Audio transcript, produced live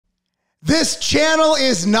This channel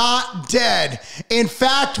is not dead. In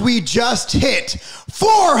fact, we just hit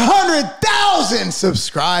 400,000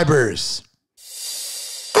 subscribers.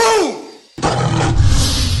 Boom!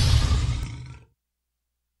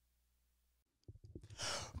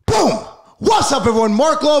 Boom! What's up, everyone?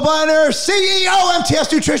 Marc Lobliner, CEO,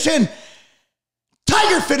 MTS Nutrition,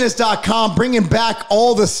 tigerfitness.com, bringing back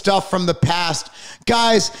all the stuff from the past.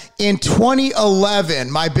 Guys, in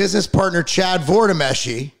 2011, my business partner, Chad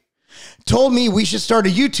Vortameshi, told me we should start a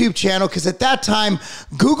YouTube channel because at that time,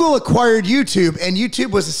 Google acquired YouTube and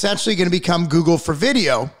YouTube was essentially going to become Google for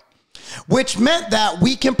video, which meant that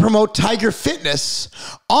we can promote Tiger Fitness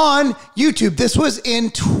on YouTube. This was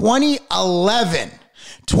in 2011.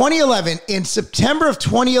 In September of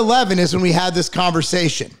 2011 is when we had this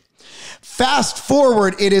conversation. Fast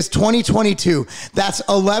forward, it is 2022. That's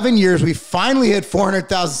 11 years. We finally hit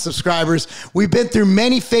 400,000 subscribers. We've been through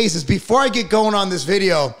many phases. Before I get going on this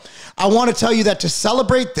video, I want to tell you that to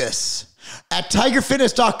celebrate this, at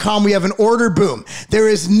tigerfitness.com, we have an order boom. There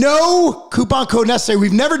is no coupon code necessary.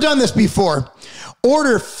 We've never done this before.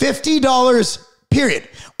 Order $50, period.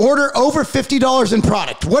 Order over $50 in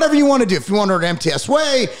product, whatever you want to do. If you want to order MTS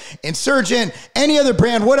Way, Insurgent, any other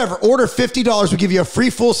brand, whatever, order $50. We'll give you a free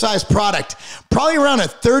full-size product, probably around a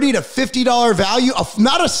 $30 to $50 value,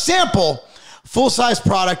 not a sample, full-size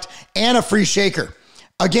product, and a free shaker.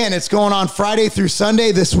 Again, it's going on Friday through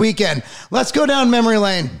Sunday this weekend. Let's go down memory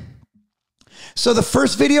lane. So the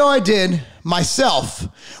first video I did myself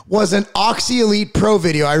was an Oxy Elite Pro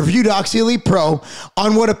video. I reviewed Oxy Elite Pro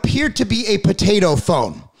on what appeared to be a potato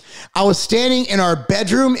phone. I was standing in our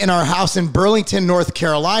bedroom in our house in Burlington, North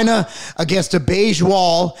Carolina, against a beige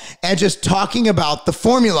wall and just talking about the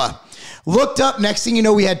formula. Looked up, next thing you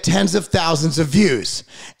know, we had tens of thousands of views.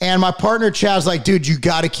 And my partner Chad's like, dude, you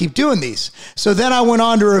got to keep doing these. So then I went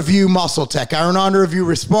on to review Muscle Tech. I went on to review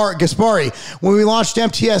Gaspari. When we launched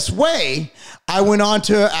MTS Way, I went on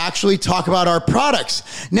to actually talk about our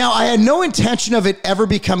products. Now, I had no intention of it ever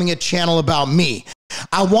becoming a channel about me.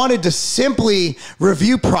 I wanted to simply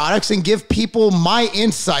review products and give people my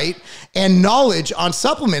insight and knowledge on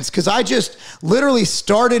supplements because I just literally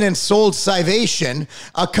started and sold Scivation,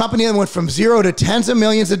 a company that went from zero to tens of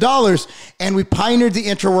millions of dollars, and we pioneered the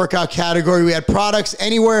intra-workout category. We had products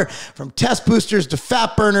anywhere from test boosters to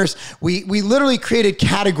fat burners. We literally created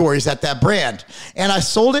categories at that brand, and I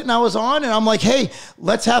sold it and I was on, and I'm like, hey,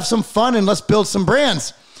 let's have some fun and let's build some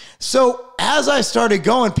brands. So as I started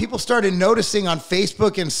going, people started noticing on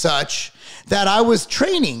Facebook and such that I was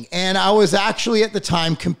training and I was actually at the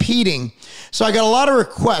time competing. So I got a lot of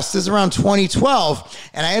requests. This is around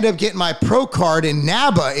 2012. And I ended up getting my pro card in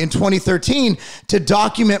NABA in 2013 to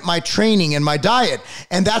document my training and my diet.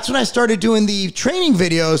 And that's when I started doing the training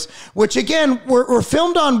videos, which again, were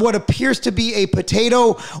filmed on what appears to be a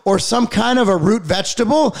potato or some kind of a root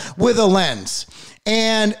vegetable with a lens.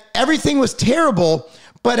 And everything was terrible.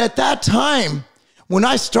 But at that time, when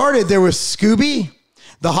I started, there was Scooby,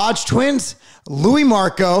 the Hodge twins, Louis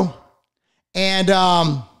Marco, and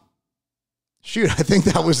shoot, I think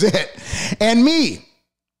that was it, and me.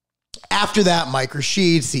 After that, Mike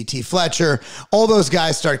Rashid, CT Fletcher, all those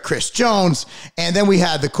guys started, Chris Jones, and then we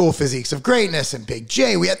had the Cool Physiques of Greatness and Big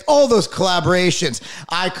J. We had all those collaborations.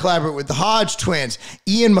 I collaborate with the Hodge twins,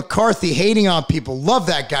 Ian McCarthy hating on people, love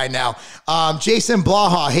that guy now. Jason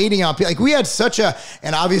Blaha hating on people. Like we had such a,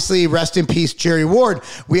 and obviously rest in peace, Jerry Ward.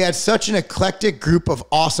 We had such an eclectic group of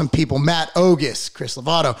awesome people. Matt Ogus, Chris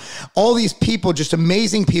Lovato, all these people, just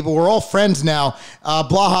amazing people. We're all friends now.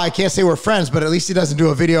 Blaha, I can't say we're friends, but at least he doesn't do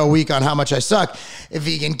a video a week on how much I suck. If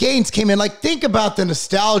Vegan Gains came in, like think about the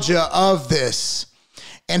nostalgia of this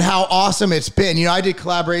and how awesome it's been. You know, I did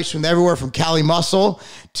collaboration with everywhere from Cali Muscle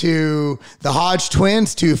to the Hodge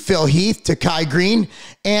twins to Phil Heath to Kai Green.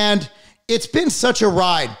 And it's been such a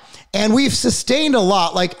ride. And we've sustained a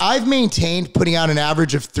lot. Like I've maintained putting out an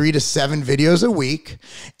average of 3 to 7 videos a week.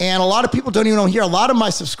 And a lot of people don't even know here. A lot of my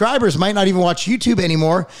subscribers might not even watch YouTube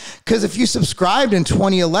anymore because if you subscribed in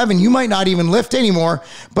 2011, you might not even lift anymore,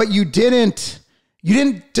 but you didn't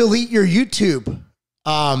delete your YouTube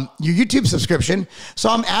subscription. So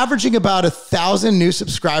I'm averaging about 1,000 new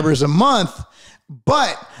subscribers a month,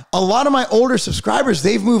 but a lot of my older subscribers,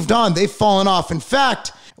 they've moved on. They've fallen off. In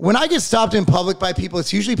fact, when I get stopped in public by people,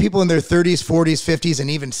 it's usually people in their 30s, 40s, 50s, and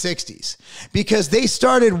even 60s because they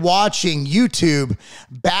started watching YouTube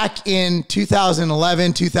back in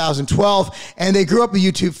 2011, 2012, and they grew up with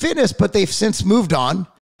YouTube Fitness, but they've since moved on.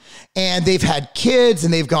 and they've had kids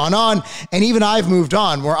and they've gone on. And even I've moved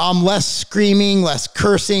on where I'm less screaming, less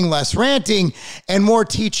cursing, less ranting, and more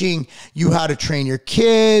teaching you how to train your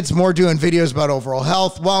kids, more doing videos about overall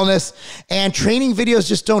health, wellness, and training videos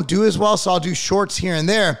just don't do as well. So I'll do shorts here and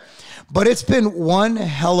there, but it's been one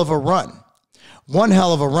hell of a run. One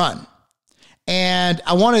hell of a run. And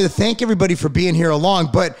I wanted to thank everybody for being here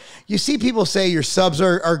along, but you see people say your subs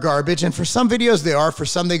are garbage, and for some videos they are, for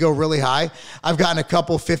some they go really high. I've gotten a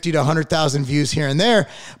couple 50 to 100,000 views here and there,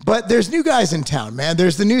 but there's new guys in town, man.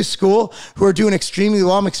 There's the new school who are doing extremely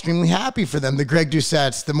well. I'm extremely happy for them. The Greg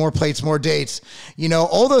Doucette's, the More Plates, More Dates, you know,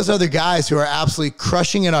 all those other guys who are absolutely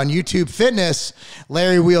crushing it on YouTube Fitness,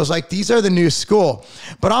 Larry Wheels, like these are the new school.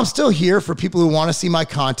 But I'm still here for people who want to see my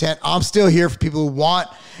content. I'm still here for people who want,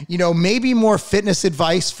 you know, maybe more fitness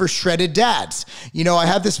advice for shredded dads. You know, I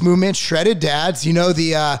have this movement, Shredded Dads, you know,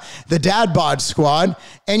 the Dad Bod Squad.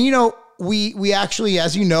 And, you know, we actually,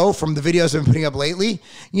 as you know, from the videos I've been putting up lately,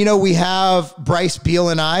 you know, we have Bryce Beal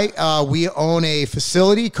and I, we own a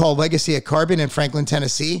facility called Legacy of Carbon in Franklin,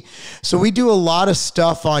 Tennessee. So we do a lot of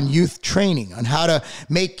stuff on youth training, on how to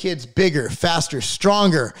make kids bigger, faster,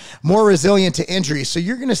 stronger, more resilient to injury. So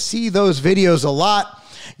you're going to see those videos a lot.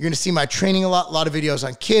 You're going to see my training a lot of videos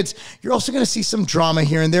on kids. You're also going to see some drama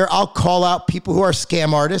here and there. I'll call out people who are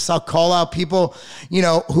scam artists. I'll call out people, you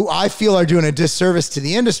know, who I feel are doing a disservice to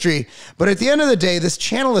the industry. But at the end of the day, this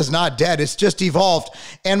channel is not dead. It's just evolved.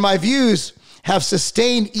 And my views have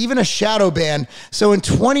sustained even a shadow ban. So in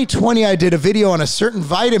 2020, I did a video on a certain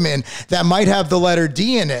vitamin that might have the letter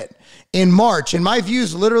D in it in March, and my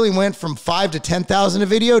views literally went from 5 to 10,000 a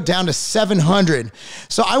video down to 700.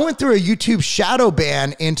 So I went through a YouTube shadow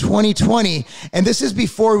ban in 2020, and this is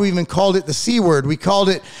before we even called it the C word. We called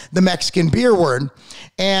it the Mexican beer word.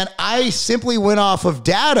 And I simply went off of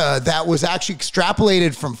data that was actually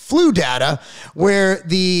extrapolated from flu data, where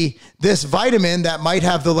this vitamin that might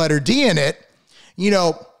have the letter D in it, you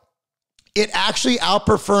know, it actually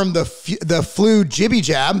outperformed the flu jibby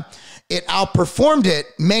jab. It outperformed it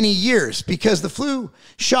many years because the flu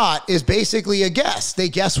shot is basically a guess. They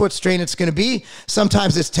guess what strain it's going to be.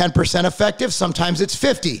 Sometimes it's 10% effective. Sometimes it's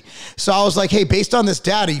 50. So I was like, hey, based on this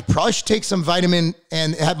data, you probably should take some vitamin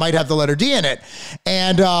and it might have the letter D in it.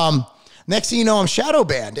 And next thing you know, I'm shadow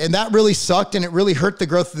banned, and that really sucked, and it really hurt the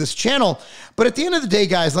growth of this channel. But at the end of the day,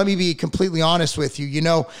 guys, let me be completely honest with you. You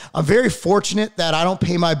know, I'm very fortunate that I don't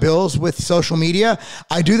pay my bills with social media.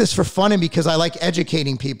 I do this for fun and because I like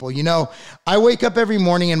educating people. You know, I wake up every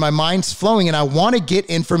morning and my mind's flowing and I want to get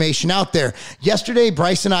information out there. Yesterday,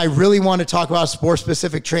 Bryce and I really want to talk about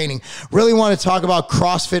sport-specific training, really want to talk about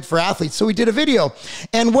CrossFit for athletes. So we did a video,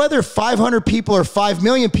 and whether 500 people or 5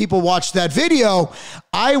 million people watched that video,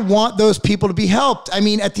 I want those people to be helped. I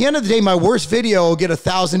mean, at the end of the day, my worst video will get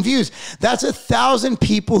 1,000 views. That's 1,000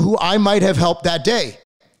 people who I might have helped that day.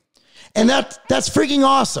 And that's freaking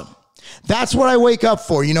awesome. That's what I wake up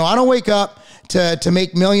for. You know, I don't wake up to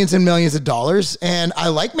make millions and millions of dollars, and I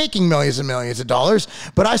like making millions and millions of dollars,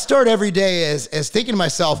 but I start every day as thinking to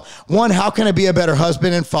myself, one, how can I be a better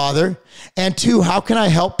husband and father? And two, how can I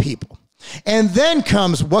help people? And then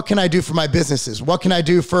comes, what can I do for my businesses? What can I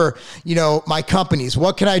do for, you know, my companies?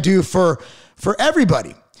 What can I do for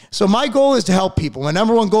everybody? So my goal is to help people. My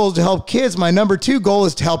number one goal is to help kids. My number two goal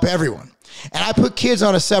is to help everyone. And I put kids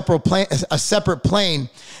on a separate plane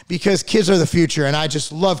because kids are the future, and I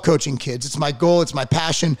just love coaching kids. It's my goal. It's my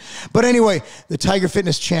passion. But anyway, the Tiger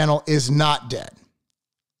Fitness channel is not dead.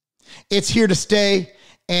 It's here to stay.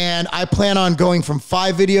 And I plan on going from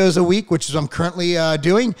 5 videos a week, which is what I'm currently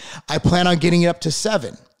doing. I plan on getting it up to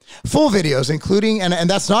 7 full videos, including, and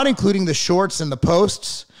that's not including the shorts and the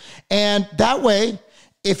posts. And that way,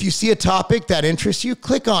 if you see a topic that interests you,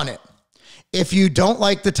 click on it. If you don't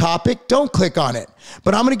like the topic, don't click on it.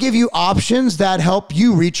 But I'm going to give you options that help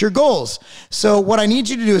you reach your goals. So what I need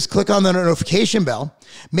you to do is click on the notification bell.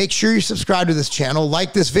 Make sure you subscribe to this channel,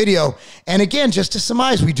 like this video. And again, just to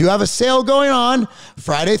surmise, we do have a sale going on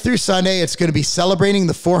Friday through Sunday. It's going to be celebrating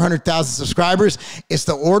the 400,000 subscribers. It's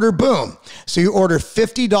the order boom. So you order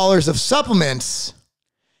 $50 of supplements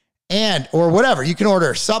or whatever. You can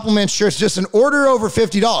order supplements, shirts, just an order over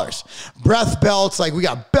 $50. Breath belts, like we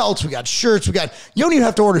got belts, we got shirts, you don't even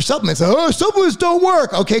have to order supplements. Oh, supplements don't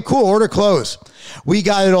work. Okay, cool, order clothes. We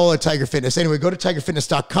got it all at Tiger Fitness. Anyway, go to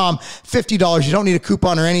tigerfitness.com, $50. You don't need a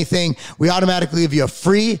coupon or anything. We automatically give you a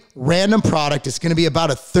free random product. It's going to be about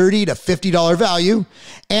a $30 to $50 value,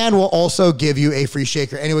 and we'll also give you a free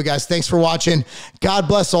shaker. Anyway, guys, thanks for watching. God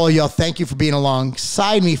bless all of y'all. Thank you for being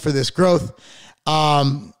alongside me for this growth.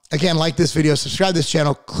 Again, like this video, subscribe to this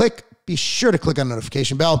channel, be sure to click on the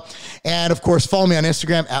notification bell. And of course, follow me on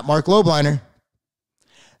Instagram at Marc Lobliner.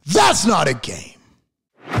 That's not a game.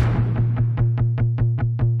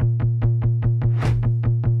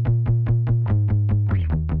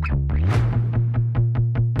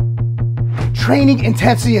 Training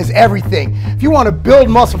intensity is everything. If you want to build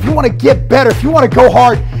muscle, if you want to get better, if you want to go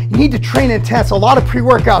hard, you need to train intense. A lot of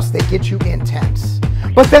pre-workouts, they get you intense.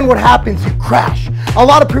 But then what happens? You crash. A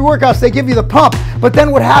lot of pre-workouts, they give you the pump, but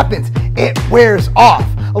then what happens? It wears off.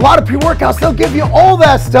 A lot of pre-workouts, they'll give you all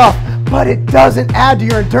that stuff, but it doesn't add to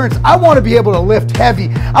your endurance. I want to be able to lift heavy.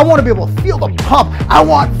 I want to be able to feel the pump. I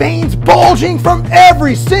want veins bulging from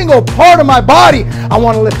every single part of my body. I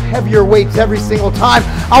want to lift heavier weights every single time.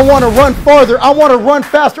 I want to run farther. I want to run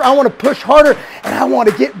faster. I want to push harder, and I want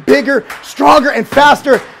to get bigger, stronger, and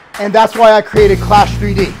faster. And that's why I created Clash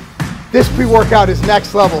 3D. This pre-workout is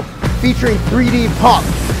next level, featuring 3D pump,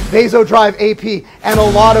 Vasodrive AP, and a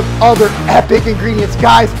lot of other epic ingredients.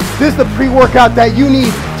 Guys, this is the pre-workout that you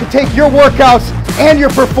need to take your workouts and your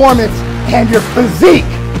performance and your physique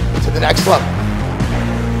to the next level.